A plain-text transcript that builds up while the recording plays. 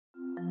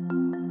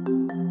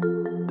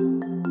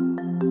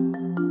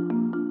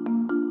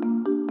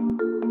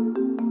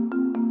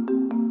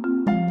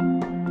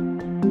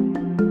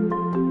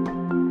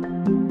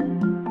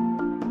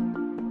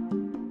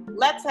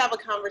let's have a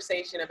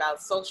conversation about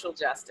social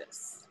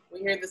justice. We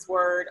hear this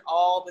word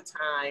all the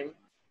time.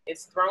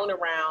 It's thrown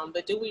around,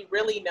 but do we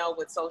really know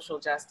what social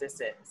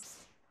justice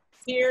is?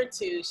 Here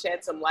to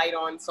shed some light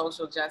on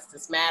social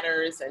justice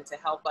matters and to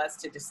help us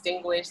to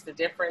distinguish the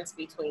difference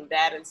between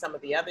that and some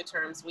of the other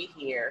terms we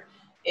hear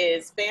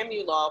is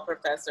FAMU Law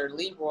Professor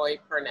Leroy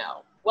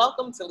Purnell.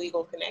 Welcome to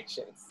Legal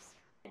Connections.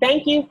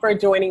 Thank you for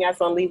joining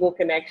us on Legal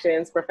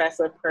Connections,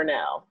 Professor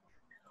Purnell.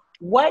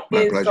 What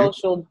My is pleasure.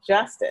 social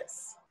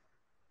justice?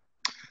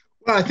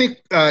 Well, I think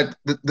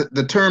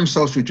the term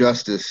social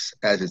justice,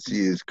 as it's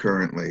used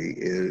currently,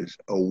 is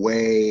a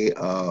way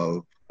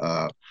of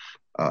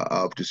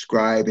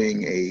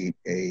describing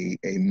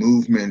a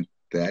movement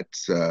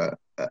that's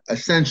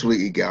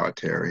essentially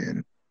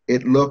egalitarian.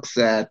 It looks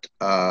at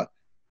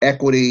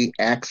equity,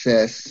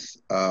 access,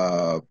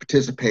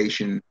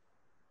 participation,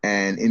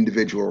 and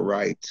individual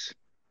rights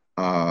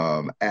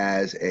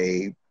as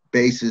a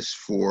basis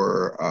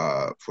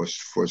for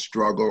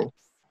struggle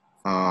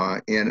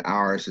in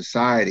our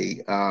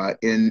society.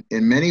 In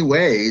many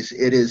ways,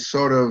 it is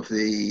sort of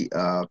the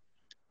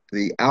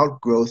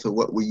outgrowth of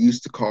what we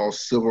used to call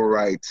civil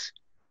rights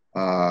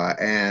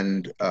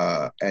and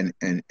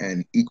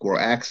equal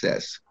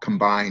access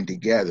combined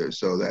together,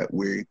 so that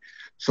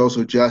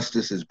social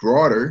justice is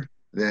broader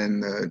than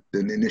the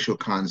initial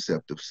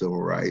concept of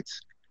civil rights,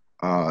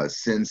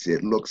 since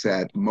it looks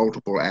at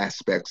multiple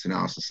aspects in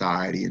our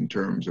society in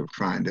terms of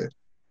trying to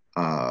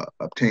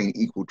obtain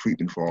equal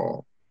treatment for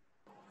all.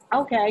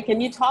 Okay, can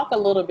you talk a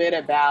little bit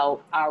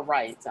about our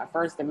rights, our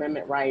First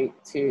Amendment right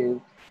to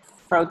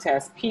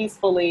protest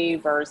peacefully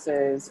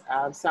versus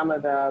some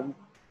of the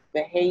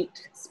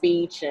hate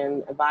speech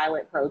and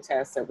violent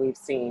protests that we've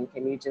seen?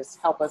 Can you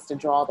just help us to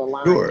draw the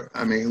line? Sure.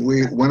 I mean,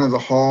 one of the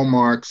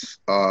hallmarks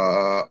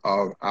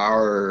of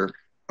our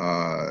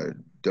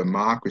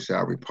democracy,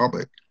 our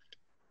republic,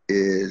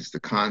 is the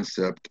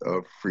concept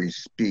of free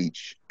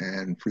speech,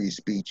 and free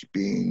speech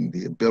being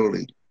the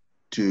ability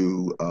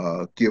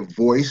to give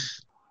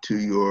voice to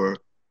your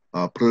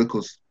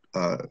political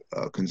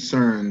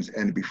concerns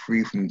and to be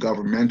free from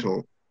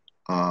governmental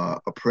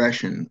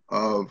oppression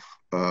of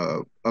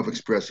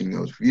expressing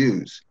those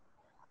views.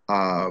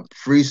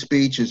 Free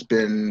speech has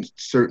been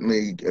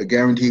certainly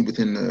guaranteed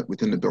within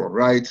the Bill of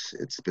Rights.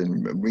 It's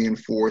been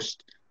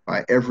reinforced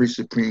by every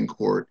Supreme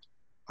Court.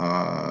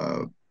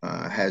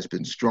 Has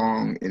been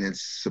strong in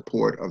its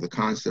support of the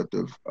concept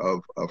of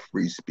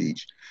free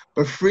speech.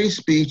 But free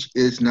speech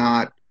is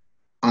not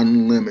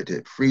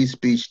unlimited. Free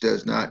speech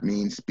does not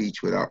mean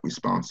speech without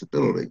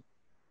responsibility.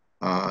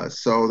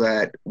 So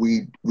that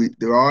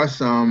there are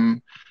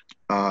some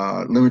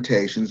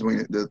limitations. I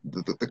mean,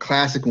 the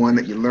classic one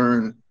that you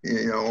learn,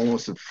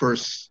 almost the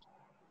first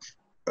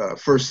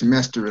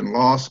semester in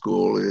law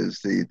school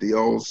is the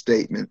old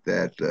statement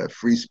that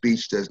free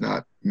speech does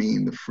not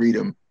mean the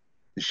freedom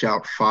to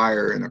shout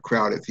fire in a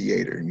crowded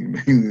theater. You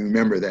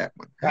remember that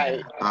one.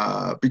 Right.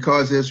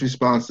 Because there's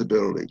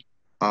responsibility.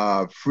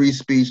 Free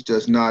speech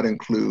does not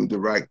include the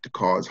right to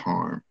cause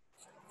harm.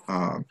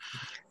 So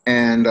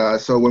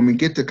when we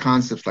get to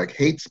concepts like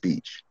hate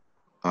speech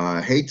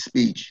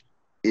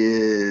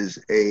is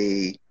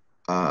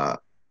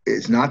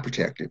not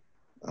protected.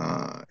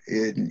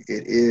 It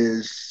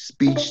is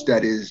speech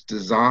that is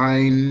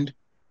designed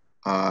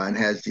and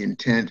has the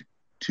intent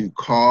to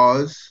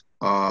cause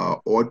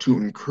or to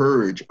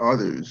encourage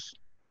others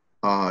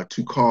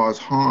to cause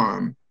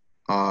harm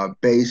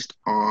based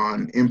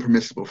on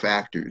impermissible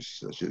factors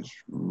such as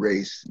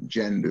race,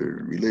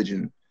 gender,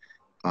 religion.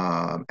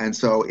 And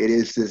so it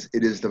is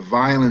the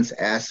violence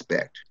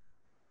aspect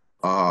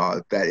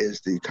that is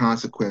the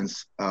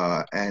consequence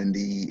and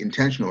the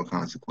intentional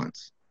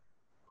consequence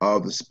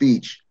of the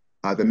speech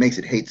that makes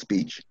it hate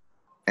speech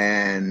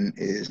and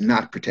is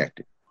not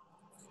protected.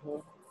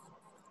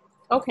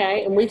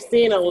 Okay, and we've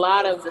seen a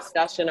lot of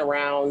discussion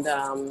around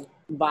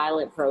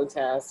violent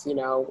protests,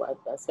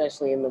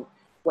 especially in the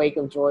wake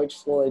of George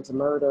Floyd's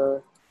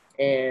murder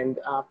and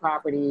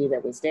property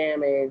that was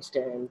damaged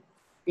and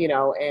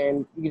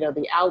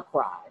the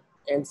outcry.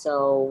 And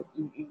so,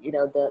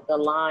 the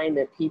line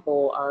that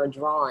people are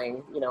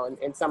drawing,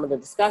 and some of the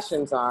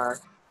discussions are,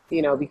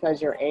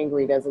 because you're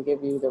angry doesn't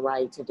give you the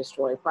right to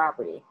destroy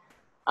property.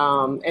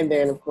 And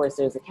then, of course,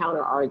 there's a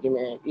counter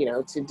argument,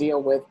 to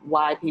deal with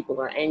why people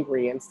are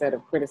angry instead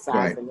of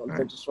criticizing them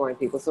for destroying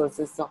people. So it's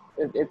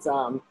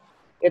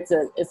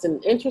an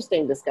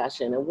interesting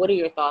discussion. And what are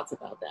your thoughts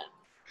about that?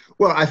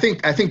 Well, I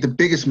think the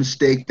biggest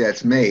mistake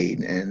that's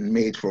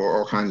made for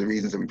all kinds of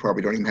reasons that we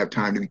probably don't even have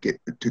time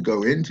to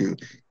go into,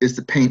 is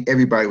to paint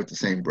everybody with the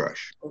same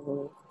brush.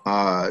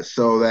 Mm-hmm.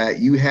 So that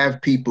you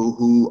have people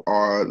who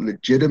are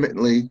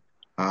legitimately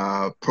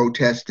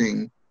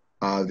protesting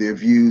their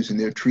views and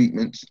their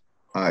treatments,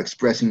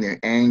 expressing their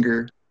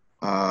anger,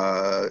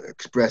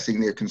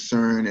 expressing their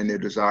concern and their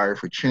desire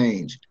for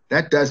change.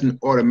 That doesn't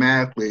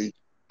automatically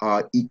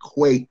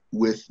equate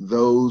with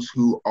those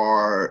who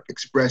are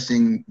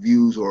expressing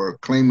views or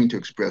claiming to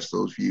express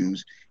those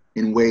views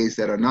in ways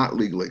that are not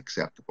legally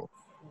acceptable.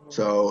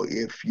 So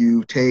if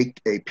you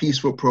take a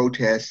peaceful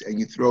protest and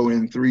you throw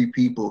in three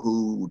people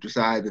who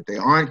decide that they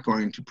aren't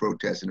going to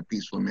protest in a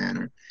peaceful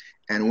manner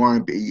and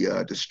want to be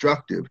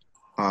destructive,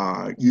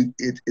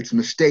 it's a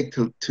mistake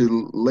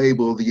to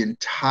label the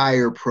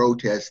entire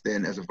protest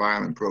then as a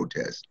violent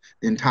protest.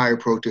 The entire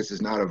protest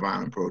is not a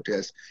violent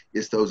protest.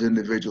 It's those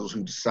individuals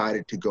who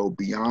decided to go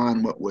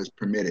beyond what was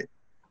permitted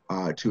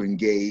to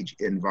engage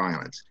in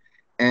violence.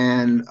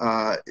 And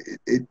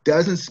it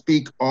doesn't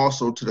speak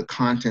also to the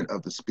content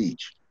of the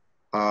speech.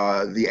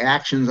 The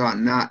actions are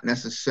not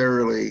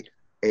necessarily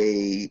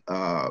an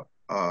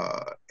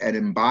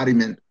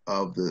embodiment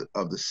of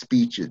the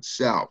speech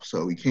itself.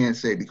 So we can't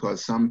say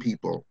because some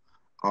people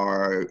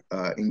are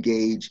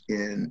engaged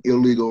in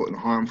illegal and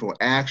harmful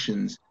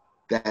actions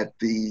that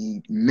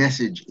the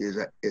message is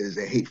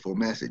a hateful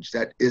message.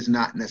 That is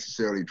not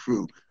necessarily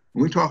true.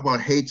 When we talk about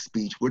hate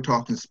speech, we're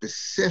talking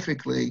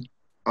specifically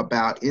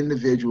about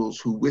individuals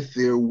who, with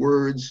their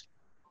words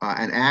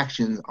and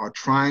actions, are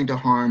trying to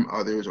harm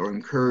others or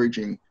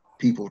encouraging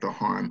people to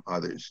harm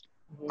others.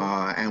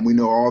 And we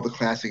know all the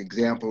classic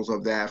examples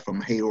of that from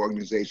hate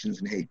organizations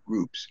and hate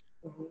groups.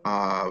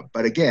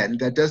 But again,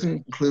 that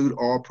doesn't include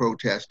all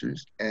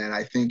protesters, and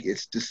I think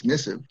it's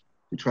dismissive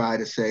to try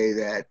to say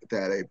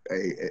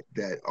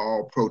that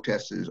all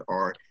protesters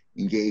are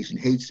engaged in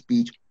hate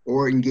speech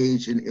or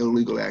engaged in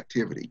illegal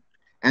activity.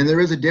 And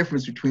there is a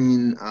difference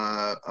between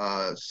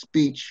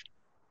speech,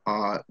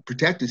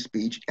 protected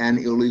speech, and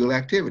illegal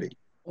activity,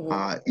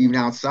 even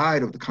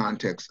outside of the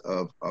context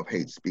of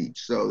hate speech.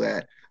 So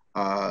that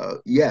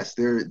yes,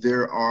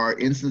 there are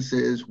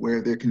instances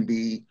where there can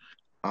be,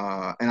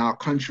 and our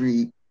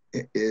country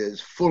is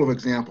full of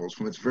examples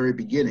from its very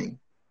beginning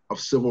of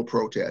civil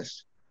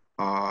protests,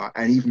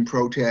 and even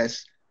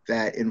protests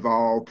that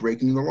involve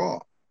breaking the law.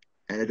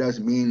 And it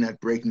doesn't mean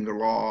that breaking the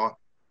law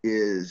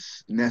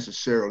is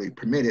necessarily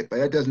permitted, but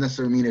that doesn't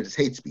necessarily mean that it's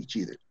hate speech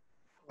either.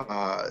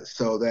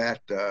 So that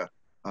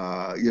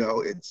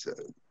it's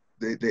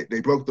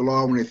they broke the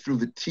law when they threw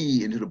the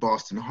tea into the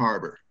Boston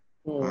Harbor.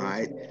 All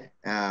right.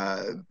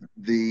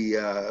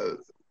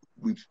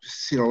 We've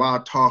seen a lot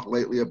of talk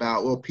lately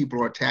about, well,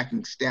 people are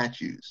attacking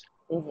statues.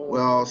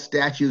 Well,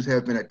 statues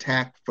have been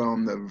attacked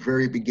from the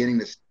very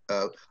beginning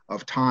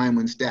of time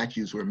when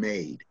statues were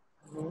made.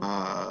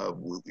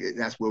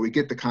 That's where we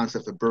get the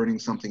concept of burning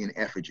something in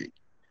effigy.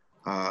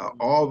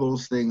 All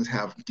those things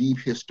have deep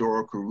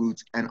historical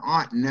roots and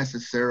aren't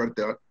necessarily,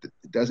 it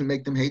doesn't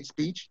make them hate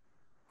speech.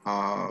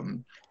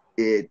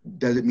 It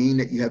doesn't mean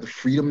that you have the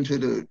freedom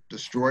to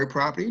destroy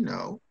property,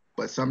 no.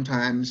 But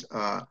sometimes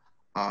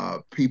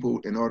people,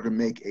 in order to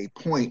make a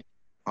point,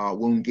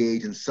 will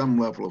engage in some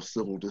level of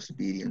civil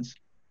disobedience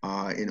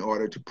in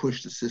order to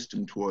push the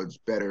system towards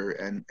better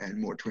and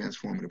more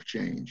transformative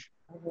change.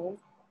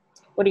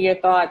 What are your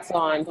thoughts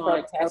on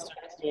protesters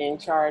being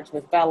charged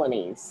with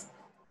felonies?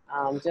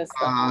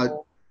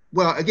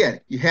 Well, again,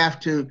 you have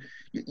to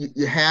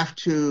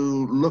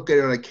look at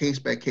it on a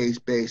case-by-case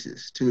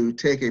basis. To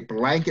take a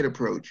blanket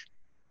approach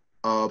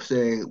of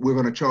saying we're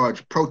going to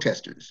charge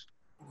protesters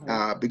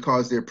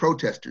because they're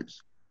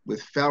protesters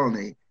with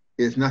felony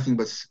is nothing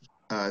but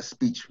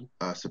speech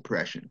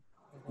suppression.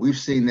 We've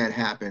seen that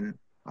happen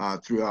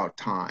throughout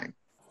time,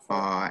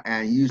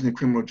 and using the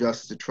criminal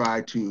justice to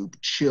try to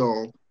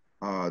chill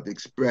the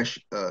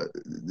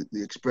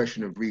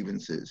expression of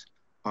grievances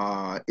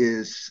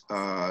is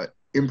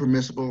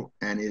impermissible,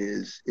 and it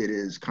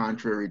is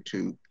contrary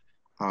to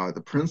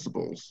the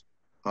principles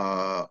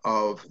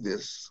of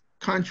this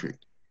country.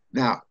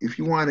 Now, if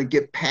you want to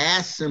get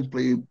past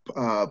simply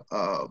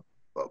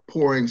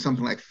pouring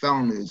something like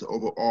felonies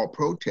over all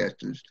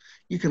protesters,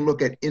 you can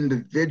look at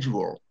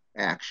individual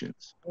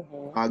actions.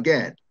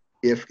 Again,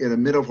 if in the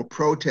middle of a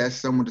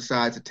protest, someone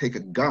decides to take a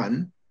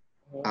gun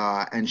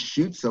and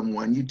shoot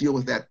someone, you deal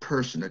with that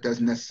person. It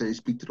doesn't necessarily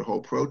speak to the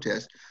whole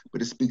protest,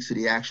 but it speaks to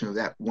the action of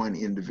that one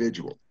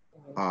individual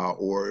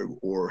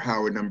or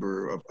however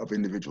number of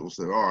individuals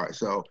there are.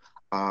 So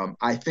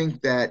I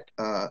think that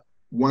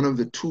one of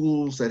the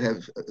tools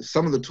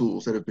some of the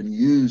tools that have been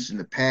used in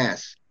the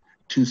past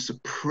to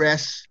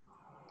suppress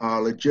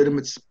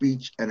legitimate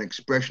speech and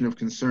expression of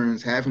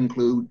concerns have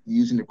included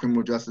using the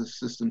criminal justice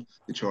system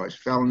to charge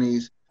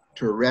felonies,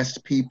 to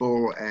arrest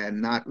people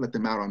and not let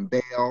them out on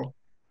bail,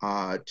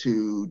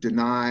 to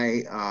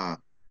deny,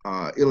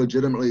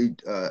 illegitimately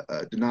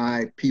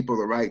deny people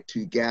the right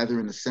to gather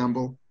and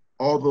assemble.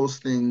 All those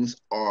things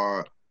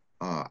are,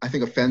 I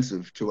think,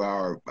 offensive to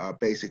our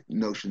basic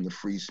notion of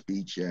free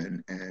speech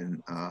and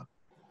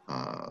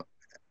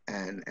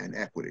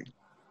equity.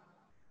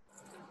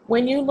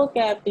 When you look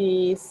at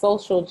the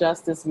social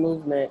justice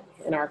movement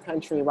in our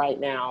country right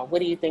now, what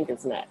do you think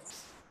is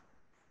next?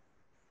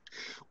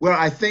 Well,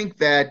 I think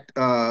that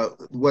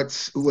what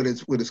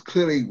is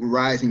clearly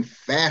rising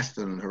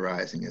faster than the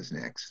horizon is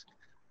next.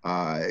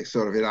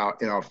 Sort of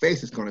in our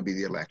face is going to be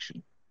the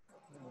election.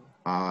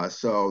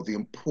 So the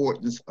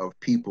importance of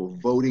people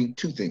voting,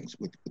 two things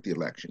with the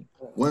election.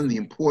 One, the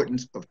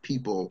importance of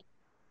people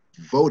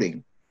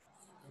voting,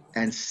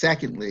 and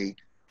secondly,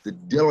 the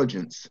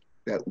diligence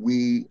that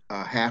we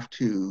have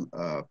to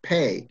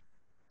pay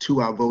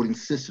to our voting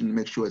system to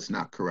make sure it's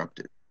not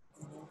corrupted.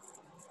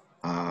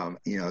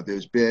 You know,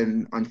 there's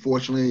been,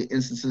 unfortunately,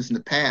 instances in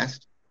the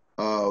past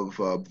of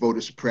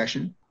voter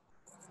suppression,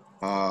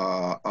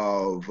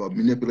 of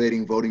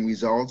manipulating voting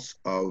results,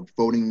 of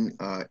voting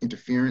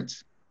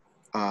interference.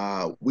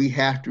 We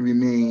have to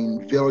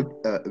remain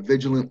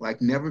vigilant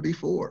like never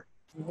before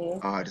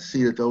to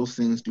see that those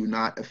things do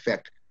not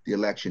affect the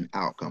election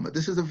outcome. But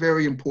this is a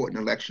very important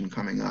election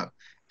coming up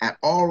at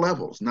all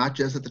levels, not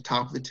just at the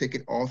top of the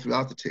ticket, all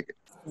throughout the ticket.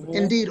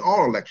 Indeed,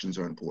 all elections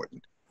are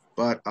important,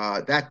 but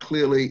that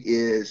clearly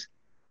is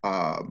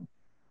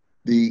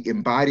the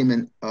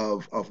embodiment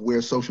of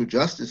where social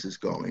justice is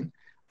going,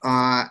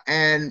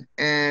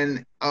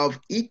 and of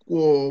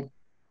equal,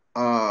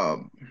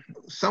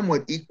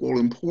 somewhat equal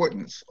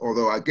importance.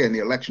 Although again, the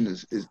election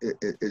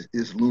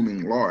is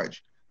looming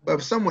large, but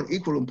of somewhat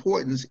equal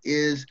importance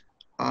is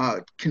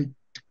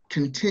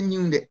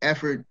continuing the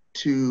effort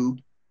to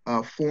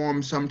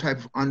form some type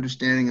of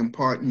understanding and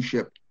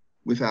partnership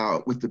with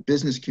the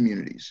business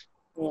communities,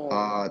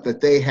 that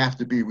they have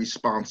to be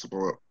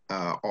responsible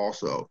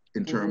also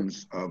in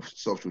terms of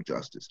social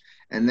justice,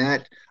 and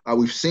that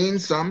we've seen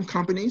some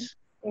companies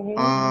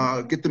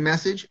get the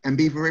message and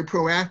be very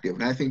proactive,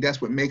 and I think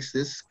that's what makes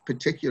this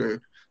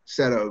particular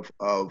set of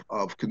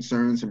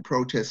concerns and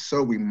protests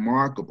so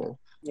remarkable.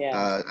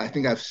 I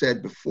think I've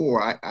said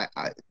before,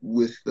 I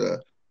with the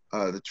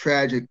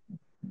tragic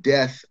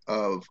death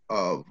of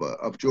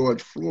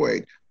George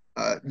Floyd,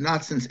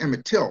 not since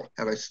Emmett Till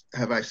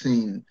have I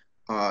seen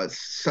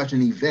such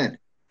an event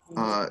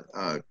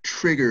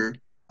trigger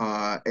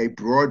a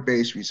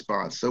broad-based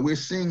response. So we're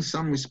seeing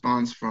some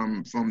response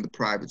from the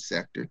private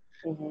sector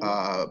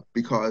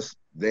because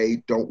they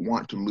don't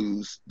want to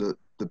lose the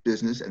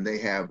business, and they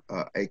have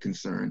a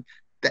concern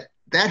that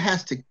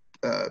has to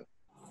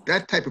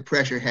that type of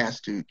pressure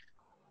has to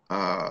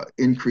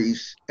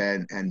increase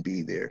and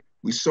be there.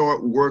 We saw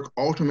it work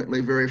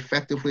ultimately very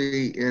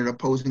effectively in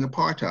opposing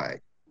apartheid.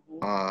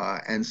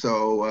 And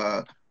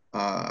so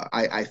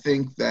I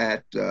think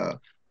that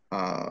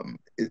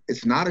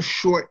it's not a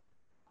short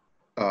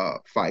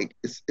fight.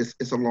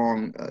 It's a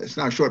long. It's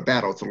not a short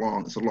battle. It's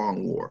a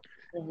long war.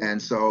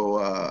 And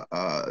so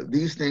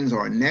these things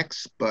are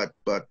next. But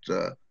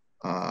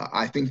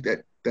I think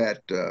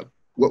that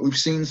what we've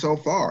seen so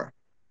far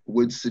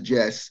would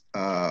suggest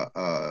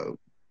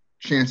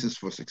chances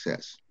for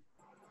success.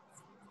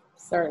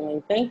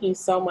 Certainly. Thank you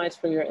so much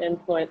for your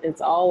input.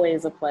 It's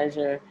always a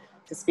pleasure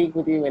to speak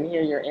with you and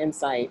hear your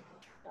insight.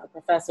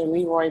 Professor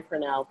Leroy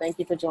Purnell, thank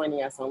you for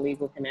joining us on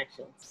Legal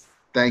Connections.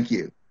 Thank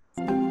you.